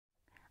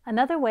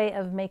Another way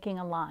of making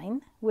a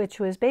line, which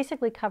was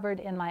basically covered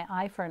in my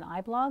Eye for an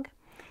Eye blog,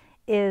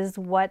 is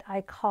what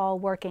I call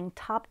working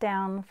top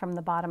down from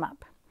the bottom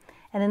up.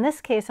 And in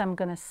this case, I'm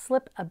going to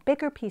slip a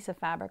bigger piece of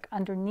fabric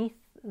underneath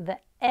the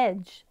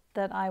edge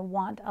that I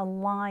want a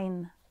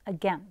line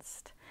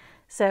against.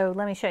 So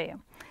let me show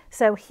you.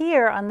 So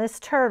here on this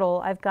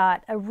turtle, I've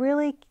got a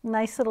really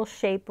nice little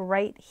shape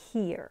right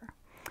here.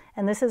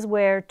 And this is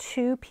where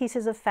two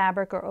pieces of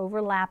fabric are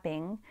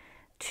overlapping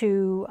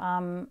to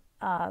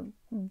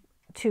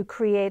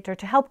create, or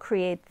to help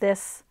create,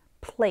 this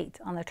plate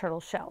on the turtle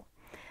shell.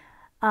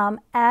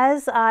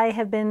 As I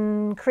have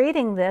been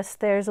creating this,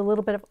 there's a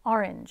little bit of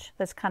orange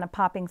that's kind of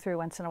popping through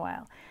once in a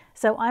while.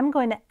 So I'm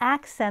going to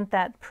accent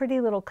that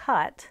pretty little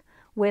cut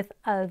with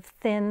a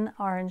thin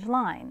orange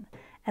line.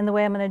 And the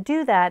way I'm going to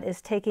do that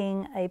is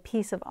taking a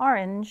piece of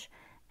orange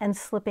and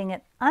slipping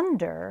it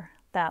under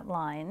that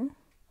line.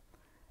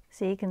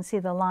 So you can see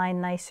the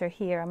line nicer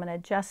here. I'm going to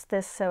adjust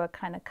this so it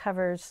kind of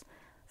covers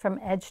from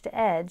edge to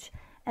edge.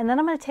 And then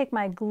I'm going to take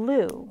my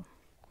glue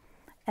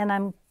and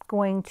I'm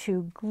going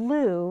to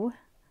glue,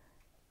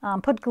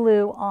 put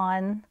glue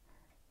on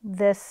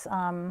this,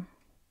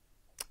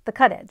 the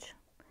cut edge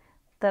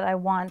that I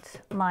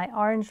want my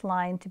orange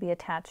line to be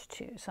attached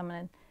to. So I'm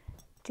going to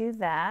do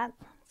that.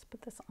 Let's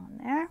put this on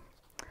there.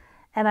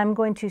 And I'm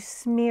going to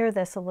smear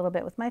this a little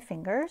bit with my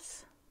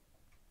fingers,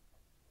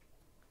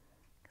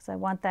 because I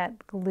want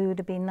that glue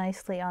to be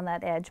nicely on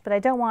that edge, but I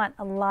don't want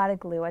a lot of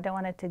glue. I don't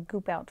want it to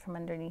goop out from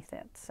underneath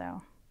it.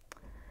 So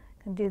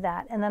I can do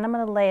that. And then I'm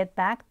going to lay it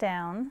back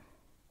down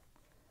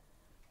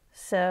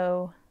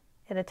so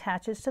it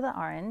attaches to the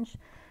orange.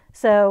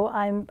 So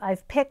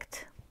I've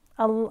picked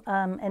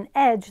an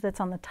edge that's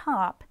on the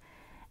top,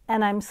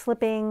 and I'm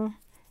slipping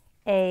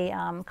a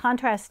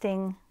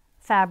contrasting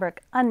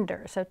fabric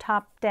under. So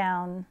top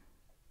down,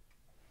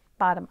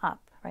 bottom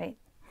up, right?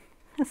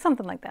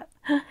 Something like that.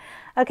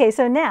 Okay,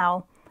 so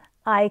now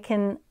I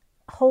can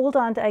hold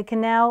on to, I can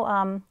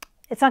now,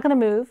 it's not going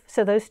to move,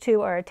 so those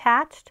two are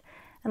attached,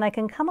 and I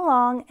can come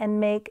along and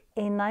make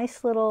a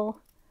nice little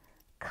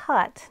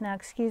cut. Now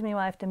excuse me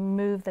while I have to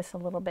move this a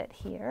little bit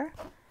here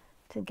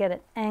to get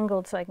it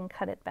angled so I can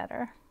cut it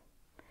better.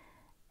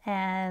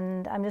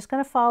 And I'm just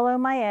going to follow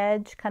my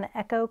edge, kind of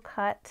echo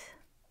cut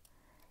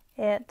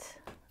it.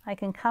 I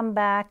can come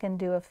back and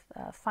do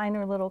a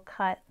finer little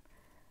cut,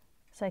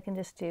 so I can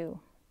just do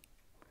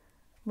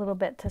a little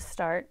bit to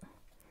start.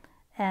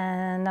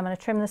 And I'm going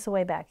to trim this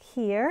away back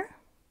here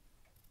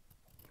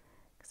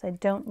because I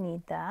don't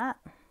need that.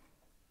 I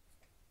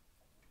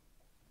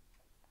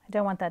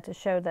don't want that to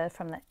show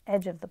from the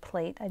edge of the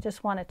plate. I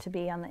just want it to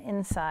be on the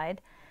inside.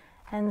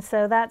 And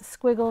so that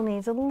squiggle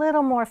needs a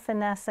little more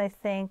finesse, I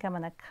think. I'm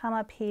going to come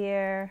up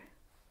here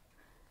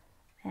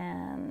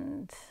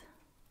and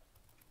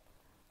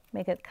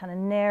make it kind of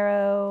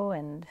narrow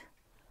and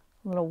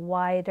a little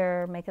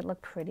wider, make it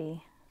look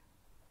pretty.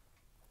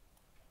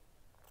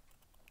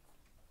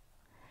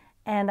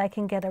 And I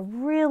can get a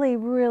really,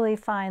 really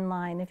fine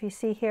line. If you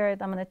see here,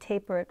 I'm going to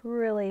taper it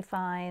really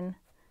fine.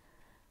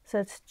 So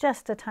it's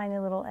just a tiny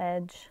little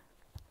edge.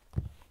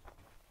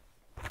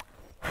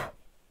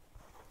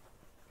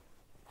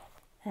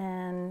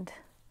 And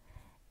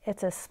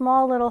it's a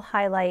small little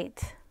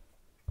highlight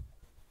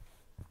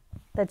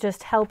that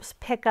just helps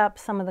pick up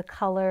some of the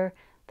color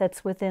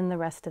that's within the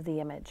rest of the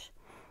image.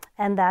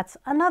 And that's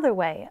another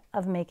way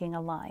of making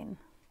a line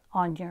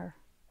on your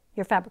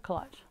fabric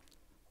collage.